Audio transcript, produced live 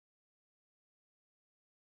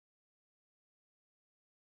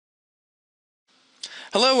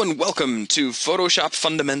Hello and welcome to Photoshop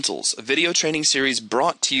Fundamentals, a video training series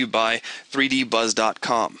brought to you by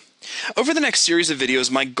 3dbuzz.com. Over the next series of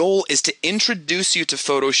videos, my goal is to introduce you to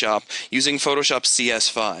Photoshop using Photoshop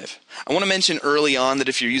CS5. I want to mention early on that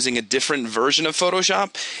if you're using a different version of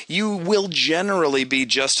Photoshop, you will generally be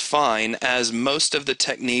just fine, as most of the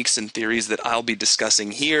techniques and theories that I'll be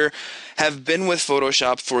discussing here have been with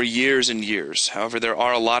Photoshop for years and years. However, there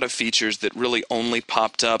are a lot of features that really only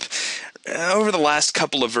popped up over the last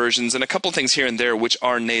couple of versions, and a couple things here and there which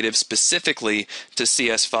are native specifically to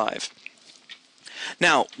CS5.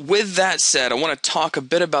 Now, with that said, I want to talk a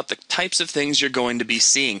bit about the types of things you're going to be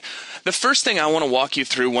seeing. The first thing I want to walk you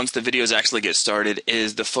through once the videos actually get started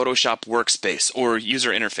is the Photoshop workspace or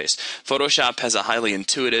user interface. Photoshop has a highly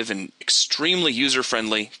intuitive and extremely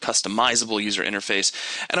user-friendly, customizable user interface,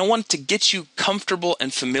 and I want to get you comfortable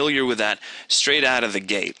and familiar with that straight out of the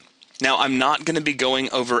gate. Now, I'm not going to be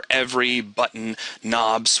going over every button,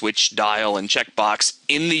 knob, switch, dial, and checkbox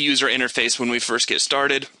in the user interface when we first get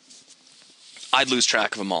started. I'd lose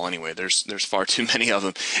track of them all anyway. There's far too many of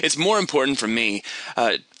them. It's more important for me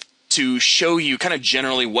to show you kind of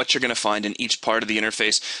generally what you're going to find in each part of the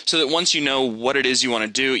interface, so that once you know what it is you want to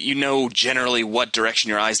do, you know generally what direction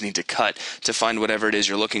your eyes need to cut to find whatever it is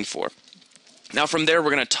you're looking for. Now from there,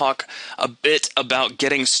 we're going to talk a bit about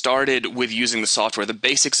getting started with using the software, the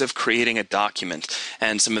basics of creating a document,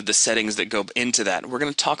 and some of the settings that go into that. We're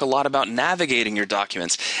going to talk a lot about navigating your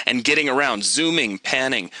documents and getting around, zooming,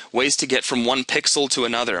 panning, ways to get from one pixel to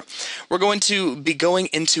another. We're going to be going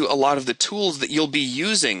into a lot of the tools that you'll be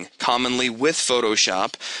using commonly with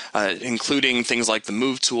Photoshop, including things like the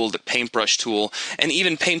Move tool, the Paintbrush tool, and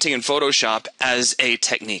even painting in Photoshop as a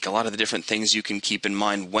technique. A lot of the different things you can keep in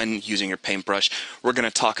mind when using your paintbrush. We're going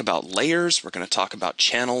to talk about layers, we're going to talk about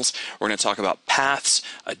channels, we're going to talk about paths,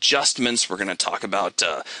 adjustments, we're going to talk about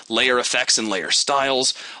layer effects and layer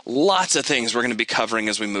styles. Lots of things we're going to be covering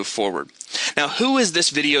as we move forward. Now, who is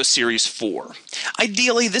this video series for?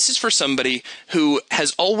 Ideally, this is for somebody who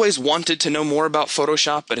has always wanted to know more about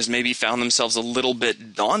Photoshop, but has maybe found themselves a little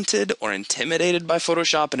bit daunted or intimidated by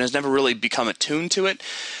Photoshop and has never really become attuned to it.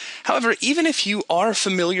 However, even if you are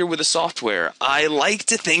familiar with the software, I like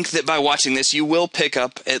to think that by watching this you will pick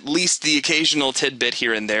up at least the occasional tidbit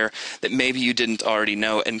here and there that maybe you didn't already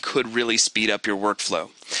know and could really speed up your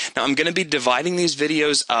workflow. Now, I'm going to be dividing these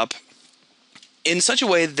videos up in such a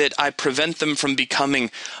way that I prevent them from becoming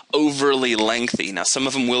overly lengthy. Now, some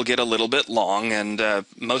of them will get a little bit long, and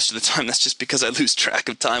most of the time that's just because I lose track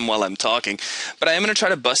of time while I'm talking. But I am going to try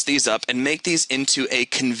to bust these up and make these into a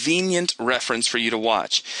convenient reference for you to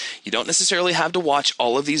watch. You don't necessarily have to watch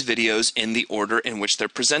all of these videos in the order in which they're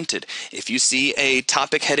presented. If you see a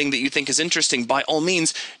topic heading that you think is interesting, by all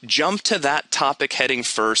means, jump to that topic heading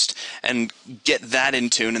first and get that in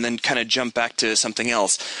tune, and then kind of jump back to something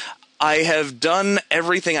else. I have done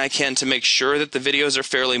everything I can to make sure that the videos are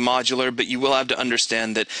fairly modular, but you will have to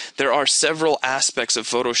understand that there are several aspects of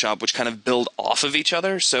Photoshop which kind of build off of each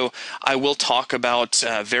other. So I will talk about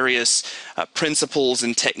various principles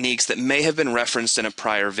and techniques that may have been referenced in a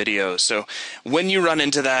prior video. So when you run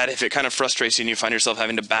into that, if it kind of frustrates you and you find yourself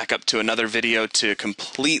having to back up to another video to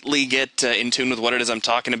completely get in tune with what it is I'm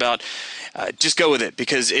talking about, just go with it,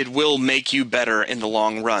 because it will make you better in the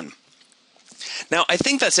long run. Now, I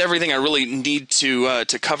think that's everything I really need to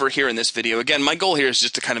cover here in this video. Again, my goal here is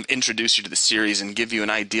just to kind of introduce you to the series and give you an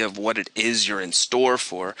idea of what it is you're in store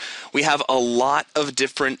for. We have a lot of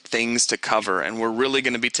different things to cover, and we're really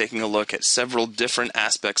going to be taking a look at several different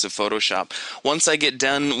aspects of Photoshop. Once I get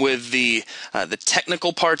done with the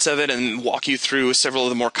technical parts of it and walk you through several of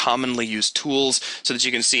the more commonly used tools so that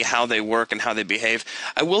you can see how they work and how they behave,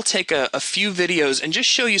 I will take a few videos and just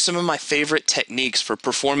show you some of my favorite techniques for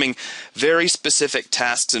performing very specific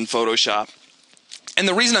tasks in Photoshop. And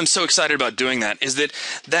the reason I'm so excited about doing that is that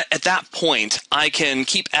at that point I can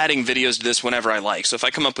keep adding videos to this whenever I like. So if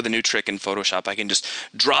I come up with a new trick in Photoshop, I can just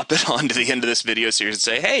drop it onto the end of this video series and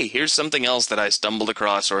say, hey, here's something else that I stumbled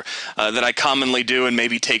across, or that I commonly do and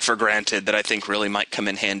maybe take for granted that I think really might come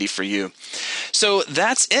in handy for you. So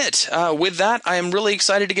that's it. With that, I am really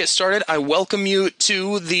excited to get started. I welcome you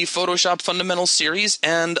to the Photoshop Fundamentals series,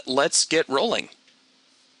 and let's get rolling.